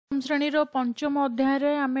श्रेणी रो पंचम अध्याय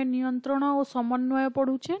रे आमे नियंत्रण और समन्वय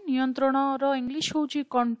पढ़ुचे। नियंत्रण रो इंग्लिश होची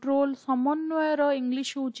कंट्रोल, समन्वय रो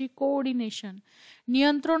इंग्लिश होची कोऑर्डिनेशन।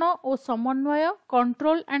 नियंत्रण और समन्वय,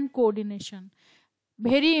 control and coordination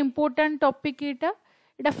very important topic Etah.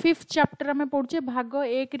 Etah 5th chapter आमे पढ़ुचे। भाग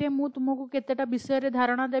 1 रे मु तुमको केतेटा विषय रे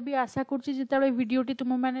धारणा देबी। आशा करछि जेतेबे वीडियोटी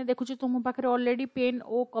तुम माने देखुछि तुम पाखरे ऑलरेडी पेन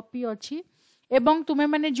ओ कॉपी अछि एवं तुम्हें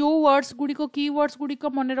माने जो वर्ड्स गुडी को की वर्ड्स गुडी को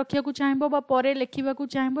मन रखिया को चाहबो बा परे लेखिबा को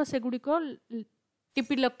चाहबो से गुडी को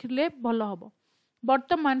टिपी लखिले भलो हबो।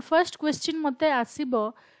 वर्तमान फर्स्ट क्वेश्चन मते आसीबो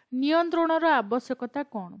नियंत्रण रो आवश्यकता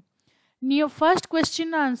कोन। फर्स्ट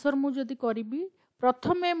क्वेश्चन आंसर मु जदी करिबी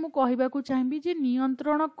प्रथमे मु कहिबा को चाहबी जे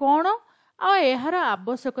नियंत्रण कोन आ एहार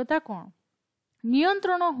आवश्यकता कोन।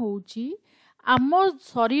 नियंत्रण होउची आम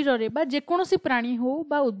शरीर रे बा जेकोसी प्राणी हो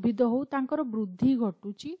बा उद्भिद हो तांकर वृद्धि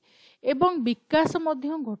घटुची एवं विकास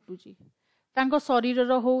मध्य घटुची। तांको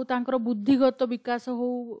शरीर हो तांकर बुद्धिगत विकास हो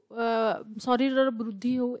शरीर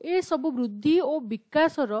वृद्धि हो ए सब वृद्धि और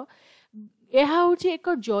विकास यह होची एक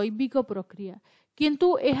जैविक प्रक्रिया।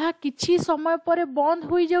 किंतु यह किछि समय पर बंद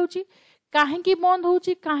हो जाउची। काहेकि बंद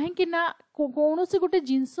होची काहेकि ना कौनसी गोटे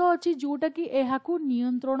जिनस अच्छी जोटा कि एहाकू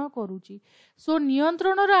नियंत्रण करूची। सो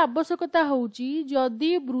नियंत्रण रो आवश्यकता होची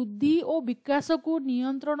जदि वृद्धि और विकास को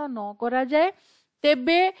नियंत्रण न करा जाए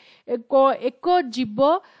तेबे एक जीव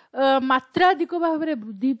मात्राधिक भाव में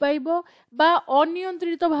वृद्धि पाइब बा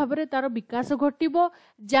अनियंत्रित भाव में तार विकास घटिबो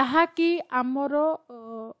जहा कि आमर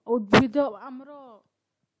उद्भिद आमर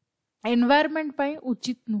एनवायरमेंट पाई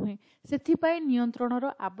उचित नुहे। सेथिपाई नियंत्रण रो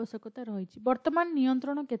आवश्यकता रही। वर्तमान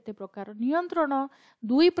नियंत्रण केते प्रकार। नियंत्रण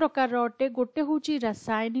दुई प्रकार अटे। गोटे होची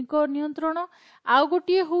रासायनिक नियंत्रण आउ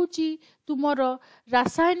गोटे होची तुमर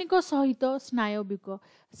रासायनिक सहित स्नायविक।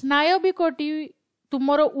 स्नायविकटी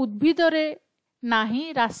तुमर उद्भिद रे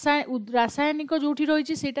नाही रासायनिक जोठी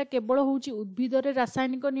रही सेटा केवल होची उद्भिद रे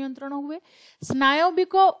रासायनिक नियंत्रण हुए।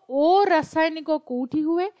 स्नायविक और रासायनिक कोठी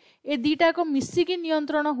हुए ए दीटा को मिसिकी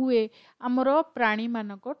नियंत्रण हुए आमर प्राणी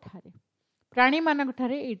मानक ठारे। प्राणी मानक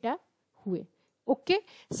ठारे एटा हुए। ओके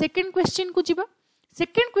सेकंड क्वेश्चन को जीवा।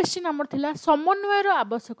 सेकंड क्वेश्चन आमर थिला समन्वय रो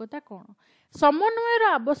आवश्यकता कोन। समन्वय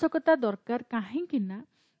रो आवश्यकता दरकार काहे कि ना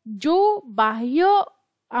जो बाह्य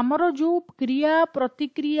आमर जो क्रिया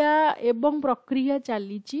प्रतिक्रिया एवं प्रक्रिया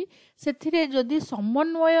चलीची सेथिरे जदि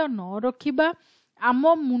समन्वय न रखिबा आम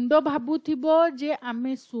मुंड भाबुथिबो जे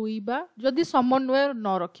आमे सोइबा जदि समन्वय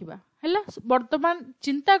न रखिबा हैला। वर्तमान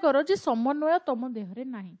चिंता करो जे समन्वय तम देह रे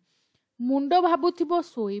नाही। मुंड भाबुथिबो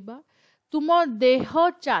सोइबा तुम देह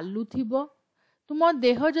चालुथिबो तुम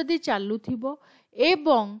देह जदि चालुथिबो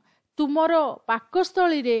एवं तुमर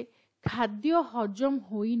पाकस्थली रे खाद्य हजम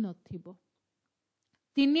होई नथिबो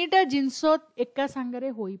तीनिटा जिनस एका सांगरे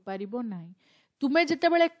होई पारिबो नाही। तुमे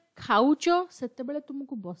जेतेबेले खाउच सेतेबेले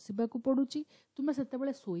तुमको बसिबाकू पडुची तुमे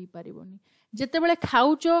सेतेबेले सोई पारिबोनी। जेतेबेले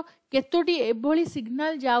खाउच केतोटी एभली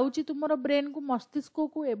सिग्नल जाउची तुमरो ब्रेन को मस्तिष्क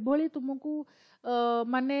को एभली तुमको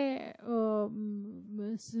माने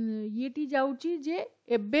येटी जाउची जे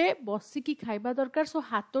एबे बसिकी खाइबा दरकार। सो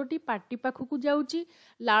हाथोटी पाटी पाखकू जाउची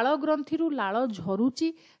लाळ ग्रंथिरु लाळ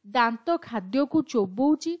झरुची दांत खाद्य को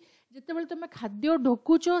चोबौची। जेतेबेले तुम खाद्य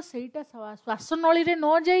ढोकुच सेटा श्वासनली रे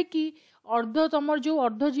न जाई कि अर्ध तमर जो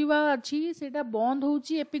अर्ध जीवा अच्छी सेटा बंद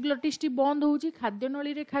होउची एपिग्लोटिस बंद होउची खाद्य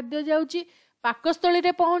नली रे खाद्य जाउची पाकस्थली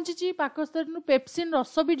रे पहुंची पाकस्थली पेप्सिन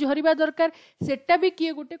रस भी झरिबा दरकार सेटा भी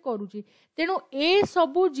किए गोटे करूची। तेणु ए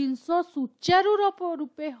सबु जिंस सुचारू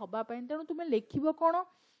रूपे हबा पई तेणु तुमे लेखिबो कोन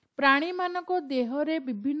प्राणी मानक देह रे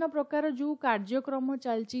विभिन्न प्रकार जो कार्यक्रम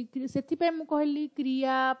चलची सेथिपे मु कहली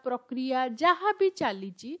क्रिया प्रक्रिया जहाँ भी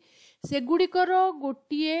चलीची सेगुड़िकर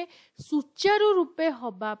गोटे सुचारू रूपे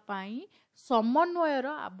हबा पाई समन्वयर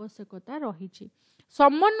आवश्यकता रही।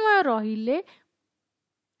 समन्वय रहिले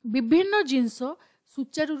विभिन्न जिनस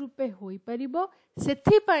सुचारू रूपे होई परिबो।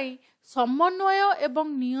 सेथिपाई समन्वय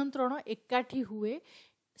एवं नियंत्रण एकाठी हुए।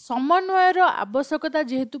 समन्वयर आवश्यकता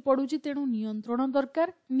जेहेतु पड़ुची तेणु नियंत्रण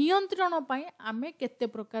दरकार। नियंत्रण पाई आमे केते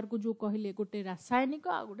प्रकार को जो कहले गोटे रासायनिक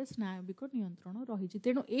आ गोटे स्नायविक नियंत्रण रही।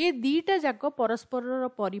 तेणु ए दीटा जाक परस्पर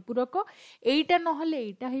परिपूरक। एईटा नहले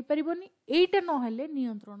एईटा हेई परिबोनी एईटा नहले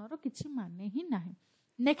नियंत्रणर किछि माने ही नाही।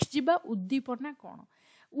 नेक्स्ट जिबा उद्दीपना कोन।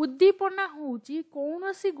 उद्दीपना होची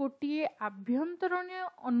कौनसी गोटे आभ्यंतरणीय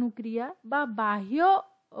अनुक्रिया बा बाह्य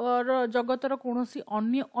जगतर कौनसी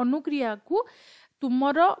अन्य अनुक्रिया को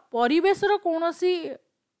तुमर परिवेशर कौनसी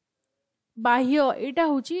बाह्य एटा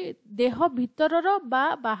होची देह भितरर बा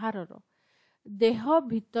बाहरर। देह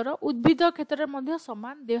भितर उद्भिद क्षेत्र में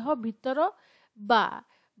समान देह भितर बा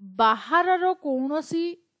बाहरर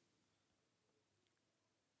कौनसी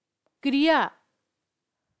क्रिया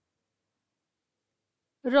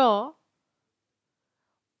रो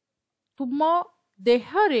तुम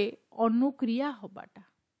देहरे अनुक्रिया हबाटा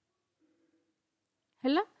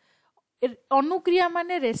हैला। अनुक्रिया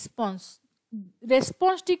माने रेस्पॉन्स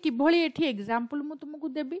टी किभली एठी एग्जांपल मु तुमको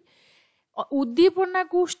देबी। उद्दीपना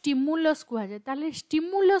को स्टिमुलस कहा जाए। ताले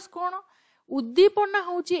स्टिमुलस कौन? उद्दीपना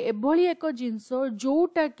होची एभली एक जिंस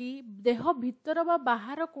जोटा कि देह भितर बा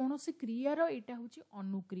बाहर कौन सी क्रियार एटा होची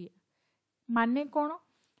अनुक्रिया। माने कौन?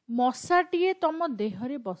 मशाटीए तुम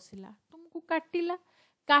देहरे बसिला तुमको काटिला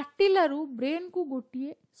काटिलारू ब्रेन को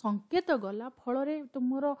गोटे संकेत गला फल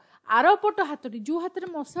तुमर आरपट हाथटी जो हाथ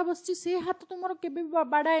में मशा बसची से हाथ तुम केबे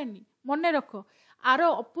बाड़ाएनी मन रख। आर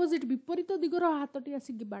अपोजिट विपरीत दिगर हाथटी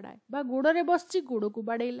आसिक बाड़ाए बा गोड़े बसची गोड़ को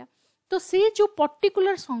बाड़ेला। तो से जो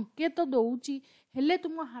पर्टिकुलर संकेत दौची हेले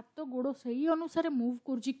तुम हाथ गोड़ से अनुसार मूव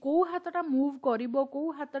करुच्ची कौ हाथटा मूव करिबो कौ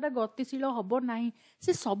हाथटा गतिशील हबो नाही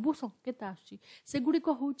से सबू संकेत आसुची सेगुड़िक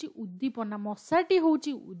होची उद्दीपना। मशाटी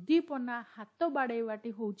होची उद्दीपना हाथ बाड़ेवाटी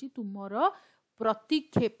होची तुमर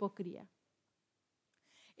प्रतिक्षेप क्रिया।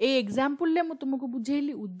 ए एग्जांपल ले मु तुमको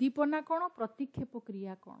बुझेली उद्दीपना कौन प्रतिक्षेप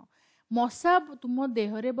क्रिया कौन। मशा तुम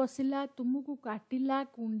देहरे बसिला तुमको काटिला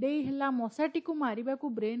कुंडेई हैला मशाटी को मारिबा को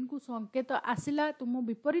ब्रेन को संकेत आसिला तुम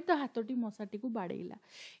विपरीत हाथटी मशाटी को बाड़ेला।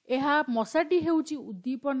 यह मशाटी हेउची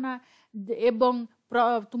उद्दीपना एवं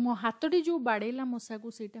तुम हाथटी जो बाड़ेला मशा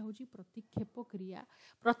को सेटा होची प्रतिक्षेप क्रिया।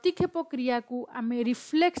 प्रतिक्षेप क्रिया को आमे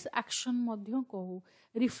रिफ्लेक्स एक्शन मध्य कहू।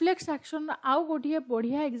 रिफ्लेक्स एक्शन आउ गोटे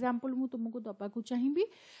बढ़िया एग्जांपल मु तुमको दबाकू चाहिबी।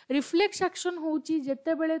 रिफ्लेक्स एक्शन होची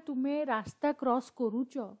जेते बेले तुमे रास्ता क्रॉस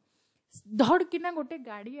करूच धड़ किना गोटे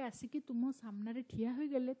गाड़ी आसिकी तुम सामने ठिया हो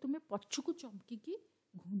गले तुम पछकू चमकी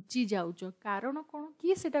घुंची जाऊच। कारण कौन?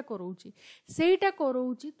 किए सेटा करोची? सेटा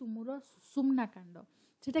करोची तुमर सुषुम्ना कांड।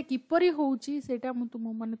 सेटा किपरि होउची सेटा मु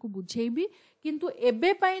तुम मन को बुझेबी किंतु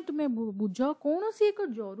एबे पाई तुमे बुझ कौन सी एक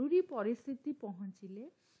जरूरी परिस्थिति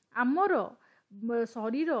पहुँचिले आमर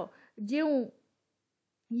शरीर जो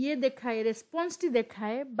ये देखाए रेस्पॉन्स टी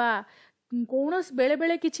देखाए बा कौन बेले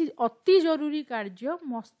बेले किसी अति जरूरी कार्य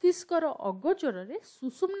मस्तिष्कर अगोचर रे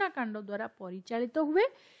सुषुम्ना कांड द्वारा परिचालित हुए।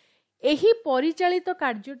 एही परिचालित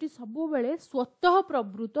कार्यटी सबु बेले स्वतः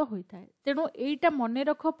प्रवृत्त होता है। तेणु एटा मने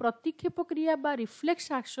रख प्रतिक्षेप क्रिया बा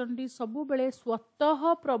रिफ्लेक्स एक्शन टी सबु बेले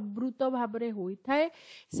स्वतः प्रवृत्त भाबरे होता है।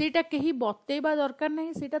 सेटा कहीं बतेबा दरकार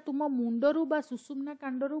नहीं। सेटा तुम मुंडरू बा सुषुम्ना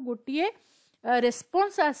कांडरू गोटिए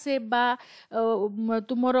रेस्पॉन्स आसे बा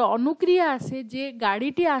तुमर अनुक्रिया आसे जे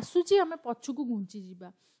गाड़ीटी आसुची आमे पछकू घुंची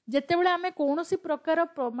जीवा जेते बेले आमे कौनसी प्रकार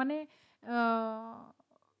माने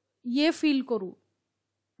ये फील करू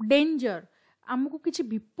डेंजर आमको किसी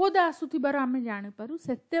विपद आसुथिबार आमे जानि पारू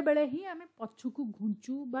सेते बेले ही आमे पछकू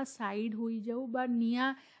घुंचू बा साइड होई जाऊ बा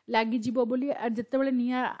निया लागी जीवो बोली जेते बेले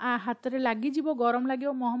निया हाथ रे लागी जीवो गरम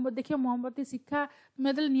लागियो मोहम्मद देखियो मोहम्मती शिखा तुम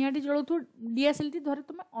जेते नियाटी जळुथु डीएसएलटी धरे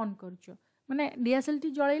तुम ऑन करछो माने डीएसएलटी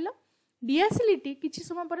जळैल डीएसएलटी किछि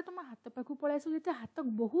समय पर तुम हाथ पाखु पळै आसु जेते हाथ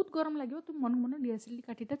बहुत गरम लागियो तुम मन मन डीएसएलटी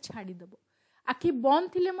काठीटा छाड़ी देबो आखि बंद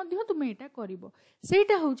थिले मध्य तुम एटा करिवो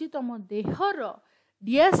सेटा होची तुम देहर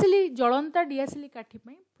डीएसएलटी जळंता डीएसएलटी काठी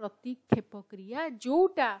पई प्रतिक्षेप क्रिया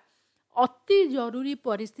जोटा अति जरूरी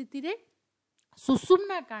परिस्थिति रे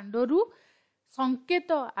सुषुम्ना कांडरू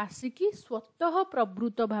संकेत आसिकी स्वतः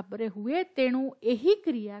प्रवृत्त भाबरे हुए। तेणु एही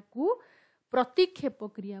क्रिया को प्रतिक्षेप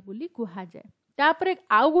क्रिया बोली कहा जाए। तापरे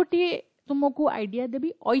आउ गोटे तुमको आइडिया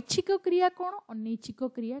देबी ऐच्छिक क्रिया कौन अनैच्छिक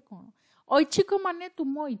क्रिया कौन। ऐच्छिक माने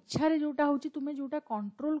तुम इच्छा रे जोटा होची तुमे जोटा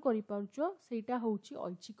कंट्रोल करि पाउचो सेटा होची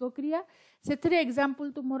ऐच्छिक क्रिया। सेथरे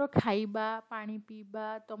एग्जांपल तुमरो खाइबा पानी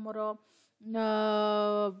पीबा तुमरो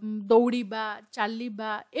दौड़ीबा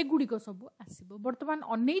चलीबा एगुड़िक सब आसब। बर्तमान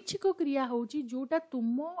अनैच्छिक क्रिया होची जोटा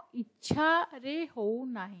तुम इच्छा रे हो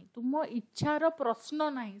नाही तुम इच्छार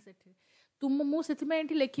प्रश्न नाही सेठे तुम मु सेथिमे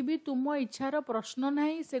एठी लेखिबी तुम इच्छार प्रश्न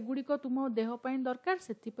नाही सेगुड़िक तुम देह पई दरकार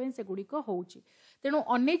सेथिपई सेगुड़िक होउची। तेणु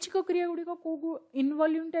अनैच्छिक क्रिया गुड़िक को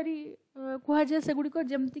इनवॉल्यूंटरी कहा जाए सेगुड़िक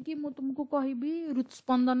जेमति कि मु तुमको कहबी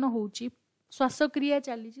हृदस्पंदन होउची श्वासक्रिया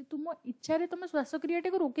चली तुम इच्छा रे तुम श्वासक्रिया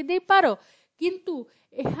को रोकी दे पार किंतु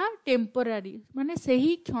एहा टेम्परारी माने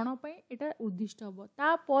सही क्षण पई एटा उद्दिष्ट हबो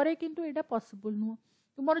तापरे किंतु एटा पॉसिबल नुह।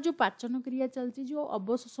 तुमर जो पाचन क्रिया चलती जो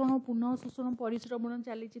अवशोषण पुनः शोषण परिश्रवण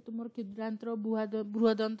चली तुम क्षुद्रांत्र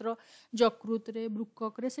बृहदंत्र जकृत रे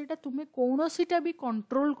वृक्कक रे सेटा तुमे कौनसीटा भी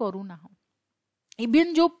कंट्रोल करू ना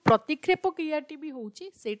इवेन जो प्रतिक्षेप क्रियाटी भी होची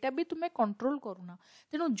सेटा भी तुम्हें कंट्रोल करूना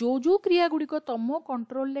तेणु जो क्रिया गुड़िक तुम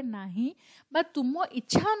कंट्रोल ले नाही बा तुम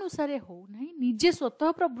इच्छा अनुसार हो नहीं निजे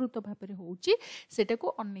स्वतः प्रवृत्त भाव होची सेटा को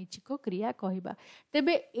अनैच्छिक क्रिया कहबा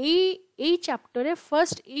तेबे एई चैप्टर रे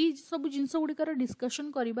फर्स्ट एई सब जिंस गुड़िकर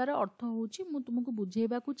डिस्कशन करिवार अर्थ होची मु तुमको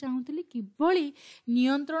बुझेबा को चाहूतली किभली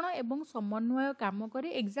नियंत्रण एवं समन्वय काम करे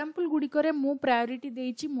एग्जांपल गुड़िकर मु प्रायोरिटी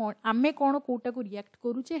देइची आमे कोन कोटा को रिएक्ट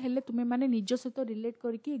करूचे हेले तुमे माने निज सहित रिलेट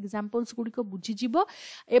करके एग्जांपल्स गुड़िक बुझीजिव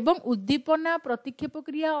एवं उद्दीपना प्रतिक्षेप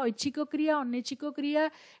क्रिया ऐच्छिक क्रिया अनैच्छिक क्रिया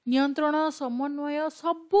नियंत्रण समन्वय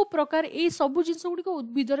सबु प्रकार ए सबु जिंस गुड़िक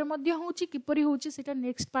उद्भिद रे मध्य होची किपरि होची सेटा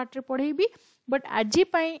नेक्स्ट पार्ट रे पढेबी बट आज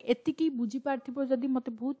एतिकी बुझी पार्थिबो जदि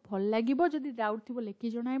मते बहुत भल लागिबो जदि डाउट थिबो लेखि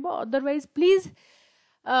जणाइबो otherwise please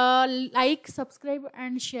like subscribe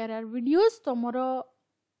and share our videos तमरो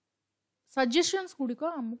suggestions गुड़िक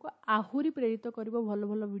आमको आहुरी प्रेरित करिबो भलो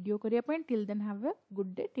भलो वीडियो करिया पय till then have a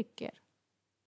good day take care.